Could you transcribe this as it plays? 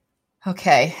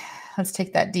Okay, let's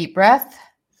take that deep breath.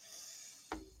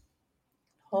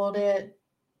 Hold it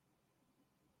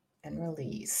and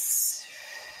release.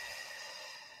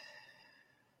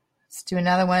 Let's do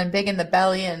another one, big in the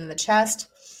belly and the chest.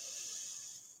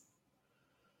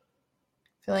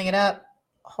 Filling it up,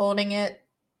 holding it,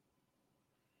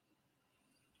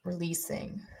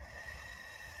 releasing.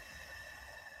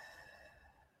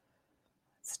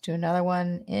 Let's do another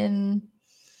one, in,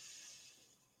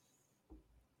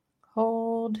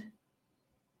 hold,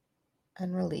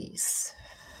 and release.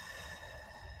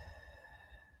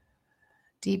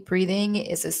 Deep breathing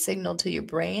is a signal to your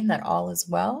brain that all is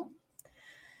well.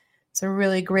 It's a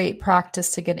really great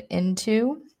practice to get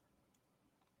into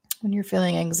when you're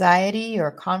feeling anxiety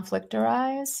or conflict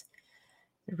arise.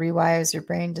 It rewires your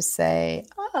brain to say,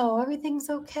 oh, everything's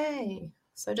okay.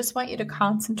 So I just want you to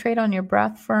concentrate on your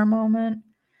breath for a moment.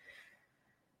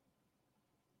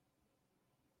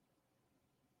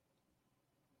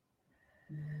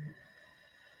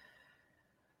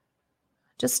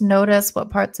 Just notice what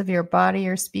parts of your body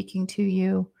are speaking to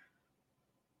you,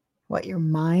 what your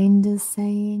mind is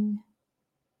saying.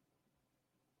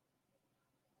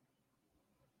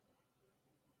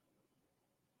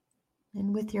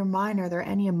 And with your mind, are there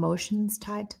any emotions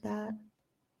tied to that?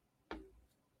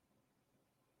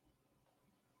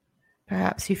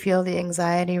 Perhaps you feel the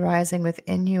anxiety rising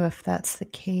within you. If that's the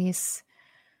case,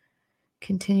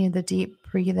 continue the deep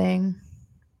breathing.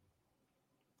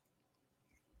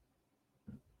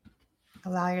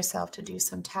 Allow yourself to do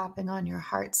some tapping on your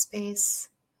heart space.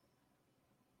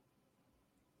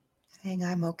 Saying,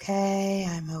 I'm okay,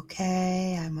 I'm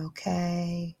okay, I'm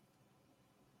okay.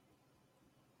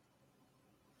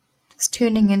 Just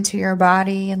tuning into your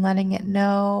body and letting it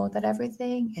know that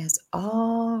everything is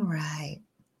all right.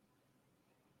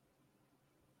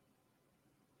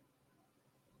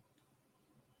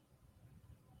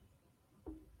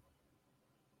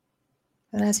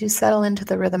 And as you settle into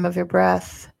the rhythm of your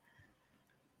breath,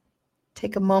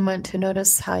 take a moment to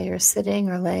notice how you're sitting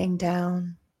or laying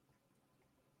down.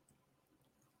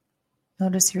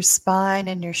 Notice your spine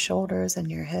and your shoulders and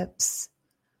your hips.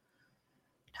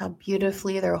 How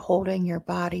beautifully they're holding your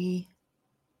body,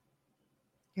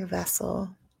 your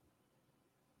vessel.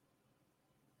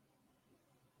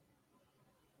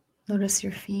 Notice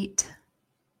your feet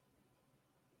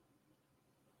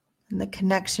and the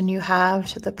connection you have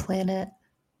to the planet.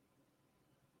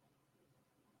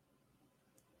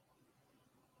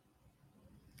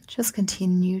 Just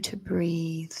continue to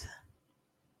breathe.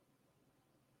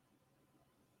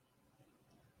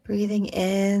 Breathing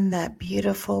in that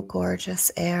beautiful,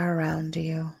 gorgeous air around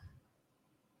you.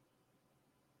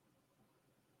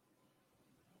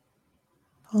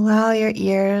 Allow your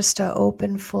ears to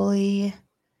open fully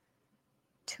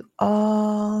to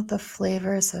all the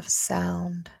flavors of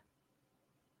sound.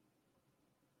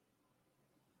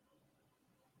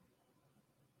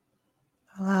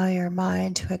 Allow your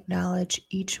mind to acknowledge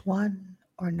each one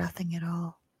or nothing at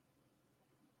all.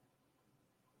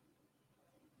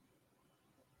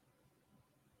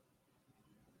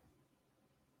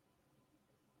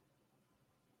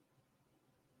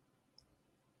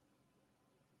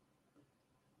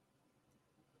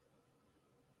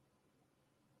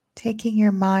 Taking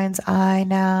your mind's eye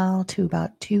now to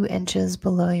about 2 inches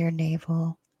below your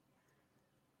navel.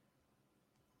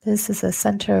 This is the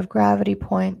center of gravity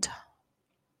point,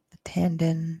 the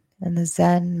Tanden, in the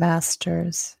Zen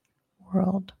master's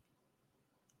world.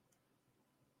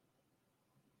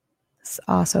 It's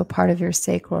also part of your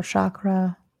sacral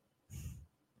chakra.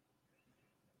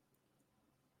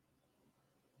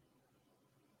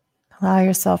 Allow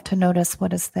yourself to notice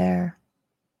what is there.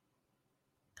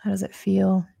 How does it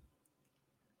feel?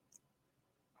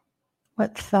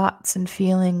 What thoughts and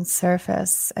feelings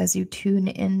surface as you tune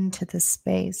into this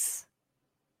space?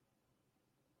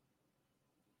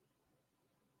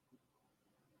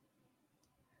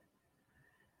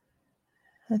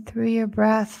 And through your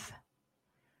breath,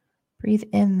 breathe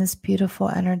in this beautiful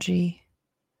energy.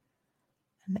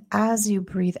 And as you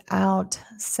breathe out,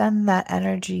 send that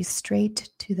energy straight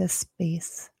to this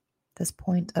space, this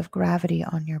point of gravity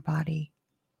on your body.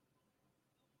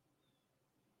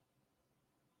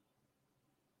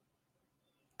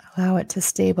 Allow it to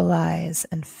stabilize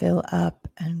and fill up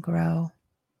and grow.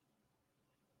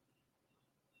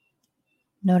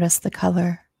 Notice the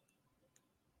color.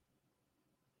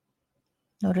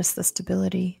 Notice the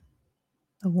stability,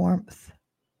 the warmth.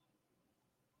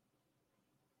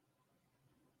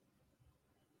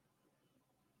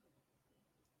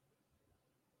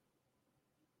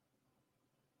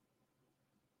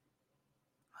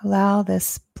 Allow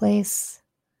this place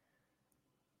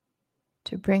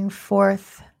to bring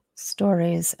forth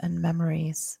stories, and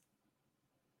memories.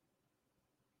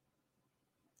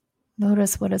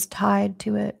 Notice what is tied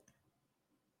to it.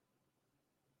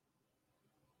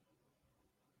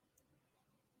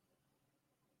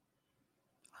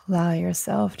 Allow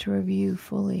yourself to review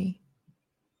fully,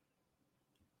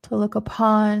 to look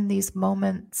upon these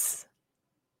moments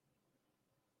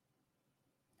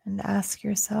and ask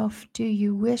yourself, do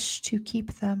you wish to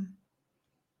keep them?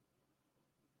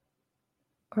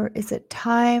 Or is it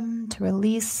time to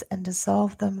release and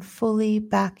dissolve them fully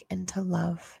back into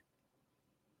love?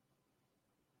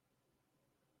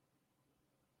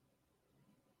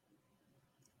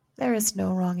 There is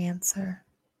no wrong answer.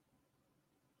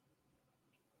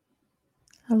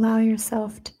 Allow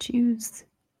yourself to choose.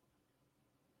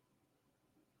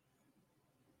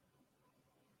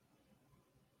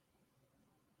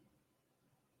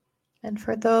 And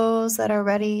for those that are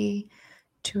ready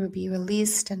to be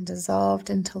released and dissolved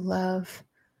into love,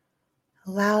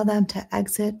 allow them to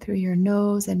exit through your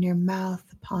nose and your mouth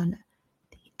upon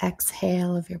the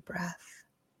exhale of your breath.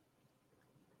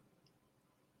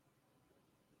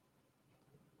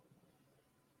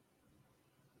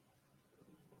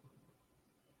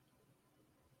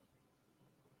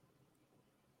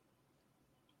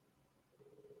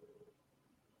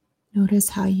 Notice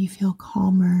how you feel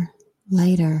calmer,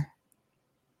 lighter,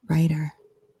 brighter,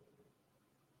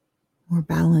 more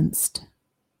balanced.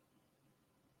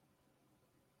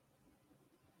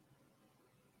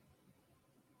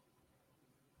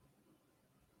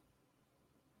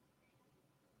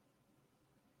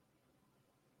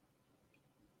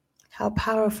 How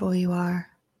powerful you are.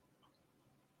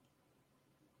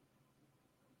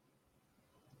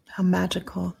 How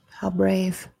magical, how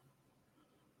brave,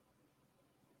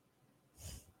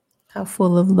 how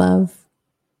full of love.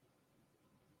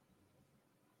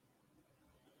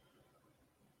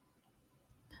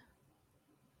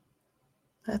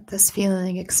 Let this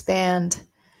feeling expand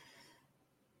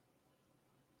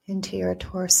into your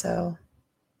torso,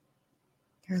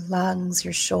 your lungs,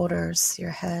 your shoulders, your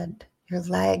head, your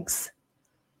legs,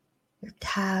 your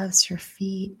calves, your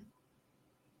feet.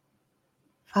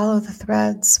 Follow the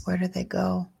threads. Where do they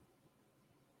go?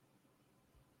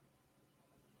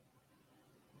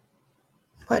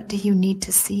 What do you need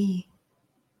to see?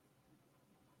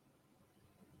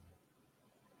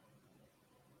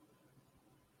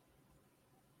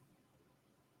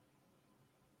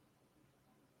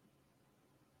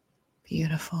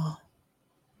 Beautiful.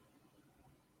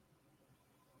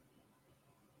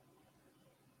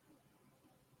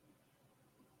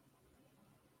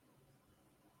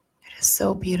 It is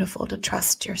so beautiful to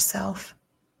trust yourself.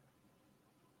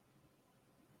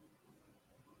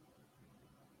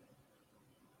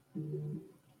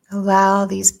 Allow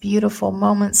these beautiful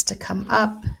moments to come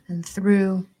up and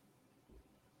through.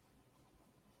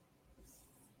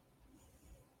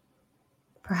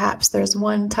 Perhaps there's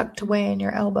one tucked away in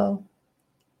your elbow.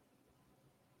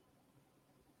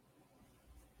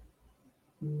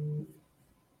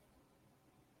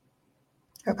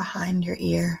 Or behind your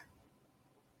ear.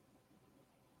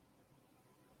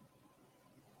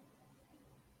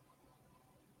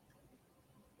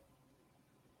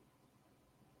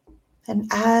 And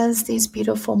as these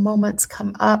beautiful moments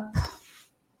come up,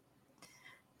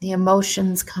 the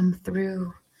emotions come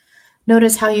through.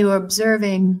 Notice how you are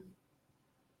observing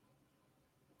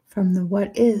from the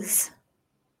what is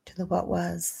to the what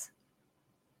was.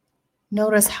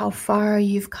 Notice how far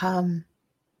you've come,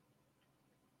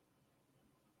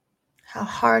 how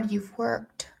hard you've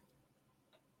worked,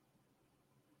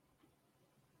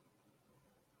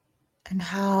 and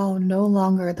how no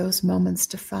longer those moments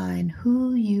define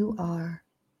who you are.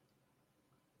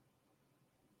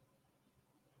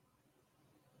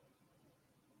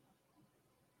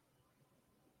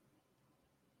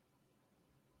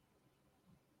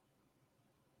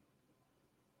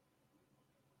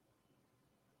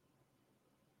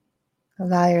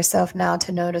 Allow yourself now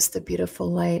to notice the beautiful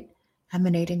light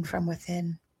emanating from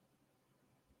within.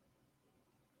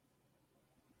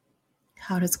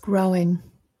 How it is growing,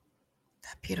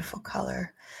 that beautiful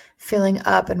color, filling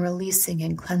up and releasing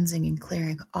and cleansing and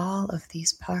clearing all of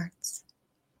these parts.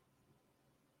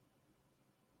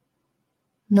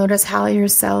 Notice how your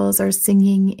cells are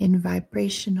singing in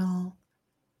vibrational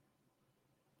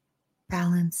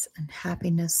balance and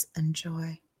happiness and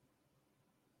joy.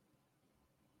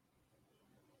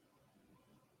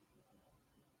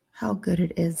 How good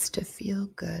it is to feel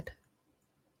good.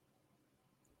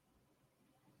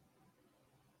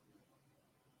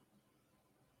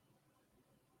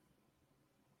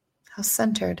 How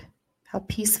centered, how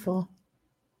peaceful.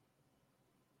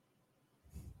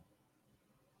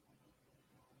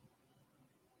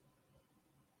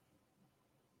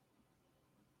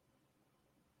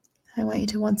 I want you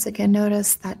to once again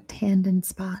notice that tendon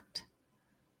spot,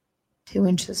 2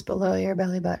 inches below your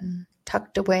belly button,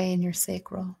 tucked away in your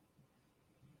sacral.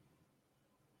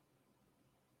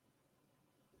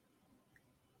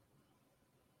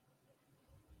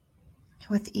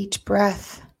 With each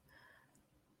breath,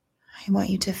 I want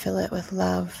you to fill it with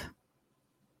love,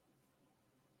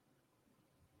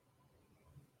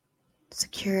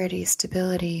 security,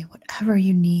 stability, whatever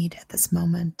you need at this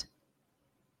moment.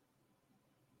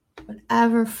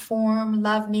 Whatever form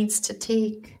love needs to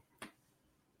take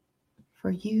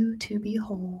for you to be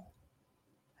whole,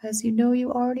 as you know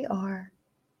you already are.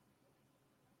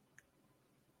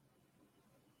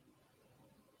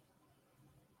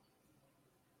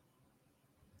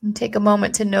 And take a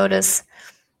moment to notice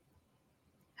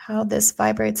how this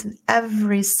vibrates in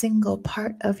every single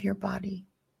part of your body.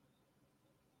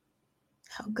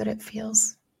 How good it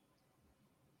feels.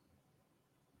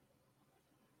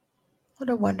 What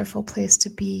a wonderful place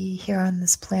to be here on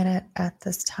this planet at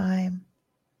this time.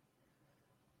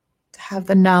 To have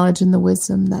the knowledge and the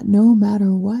wisdom that no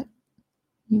matter what,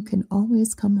 you can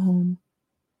always come home.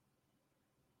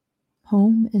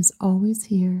 Home is always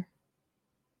here.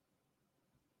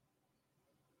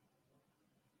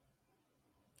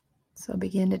 So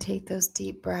begin to take those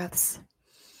deep breaths.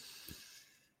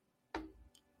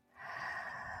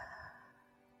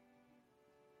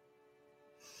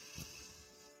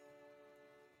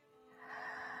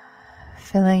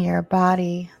 Filling your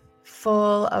body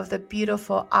full of the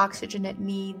beautiful oxygen it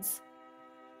needs.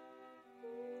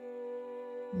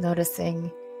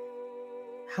 Noticing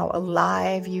how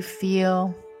alive you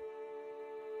feel.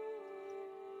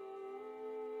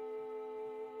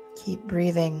 Keep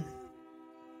breathing.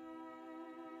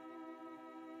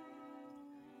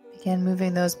 Begin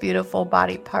moving those beautiful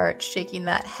body parts, shaking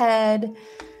that head,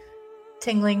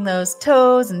 tingling those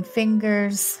toes and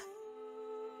fingers,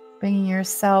 bringing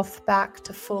yourself back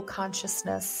to full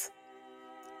consciousness,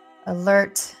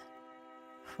 alert,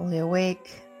 fully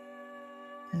awake,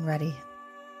 and ready.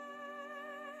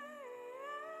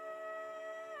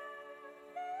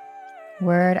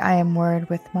 Word, I am word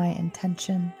with my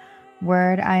intention.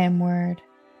 Word, I am word.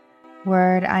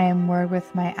 Word, I am word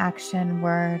with my action.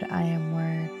 Word, I am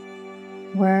word.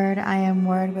 Word, I am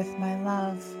word with my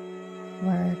love.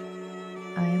 Word,